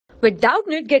With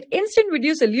Doubtnut, get instant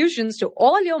video solutions to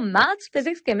all your maths,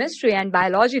 physics, chemistry, and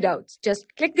biology doubts. Just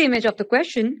click the image of the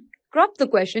question, crop the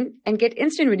question, and get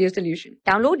instant video solution.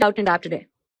 Download Doubtnut app today.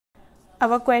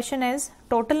 Our question is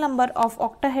total number of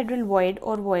octahedral void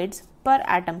or voids per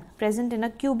atom present in a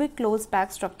cubic closed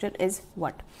packed structure is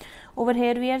what? Over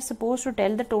here we are supposed to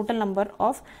tell the total number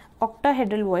of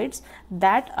octahedral voids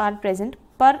that are present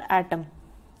per atom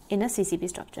in a CCP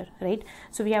structure, right?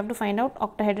 So we have to find out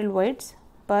octahedral voids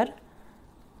per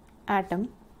atom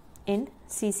in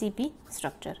CCP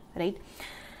structure, right?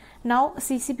 Now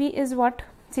CCP is what?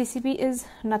 CCP is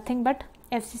nothing but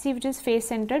FCC, which is face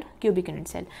centered cubic unit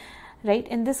cell, right?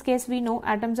 In this case we know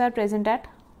atoms are present at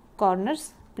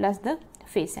corners plus the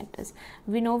face centers.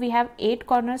 We know we have 8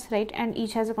 corners, right, and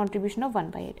each has a contribution of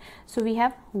 1 by 8. So we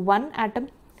have 1 atom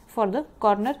for the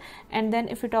corner, and then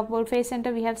if we talk about face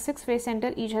center, we have 6 face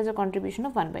center, each has a contribution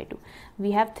of 1 by 2.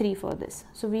 We have 3 for this.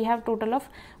 So we have total of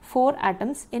 4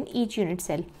 atoms in each unit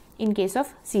cell in case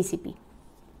of CCP.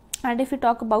 And if we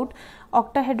talk about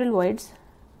octahedral voids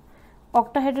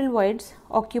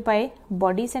occupy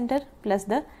body center plus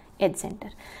the edge center.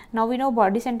 Now we know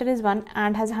body center is 1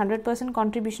 and has 100%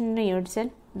 contribution in a unit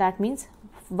cell. That means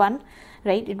 1,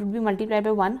 right? It would be multiplied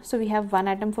by 1. So we have 1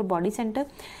 atom for body center,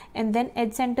 and then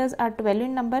edge centers are 12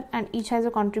 in number and each has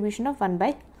a contribution of 1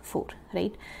 by 4,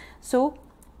 right? So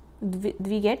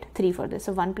we get 3 for this.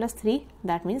 So 1 plus 3,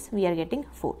 that means we are getting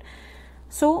 4.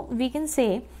 So we can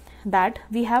say that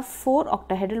we have 4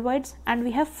 octahedral voids and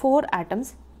we have 4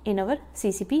 atoms in our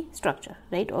CCP structure,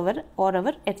 right, or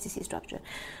our FCC structure.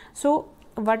 So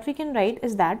what we can write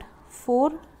is that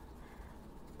 4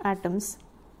 atoms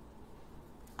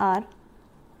are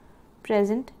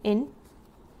present in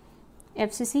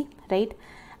FCC, right,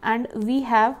 and we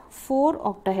have 4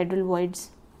 octahedral voids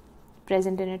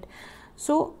present in it.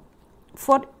 So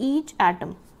for each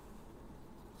atom,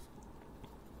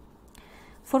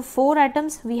 for 4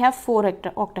 atoms we have 4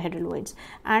 octahedral voids,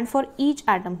 and for each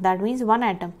atom, that means 1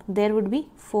 atom, there would be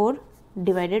 4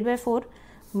 divided by 4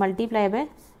 multiplied by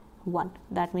 1,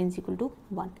 that means equal to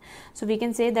 1. So we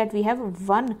can say that we have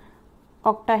 1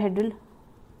 octahedral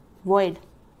void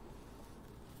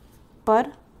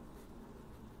per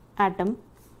atom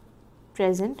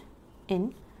present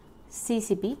in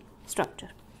CCP structure,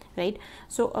 right?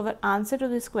 So our answer to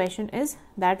this question is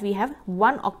that we have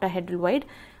 1 octahedral void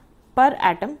per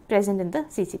atom present in the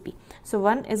CCP. So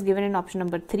 1 is given in option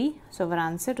number 3. So our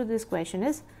answer to this question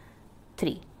is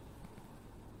 3.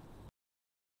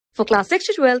 For class 6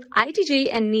 to 12, IIT JEE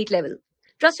and NEET level.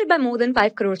 Trusted by more than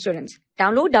 5 crore students.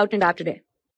 Download Doubtnut app today.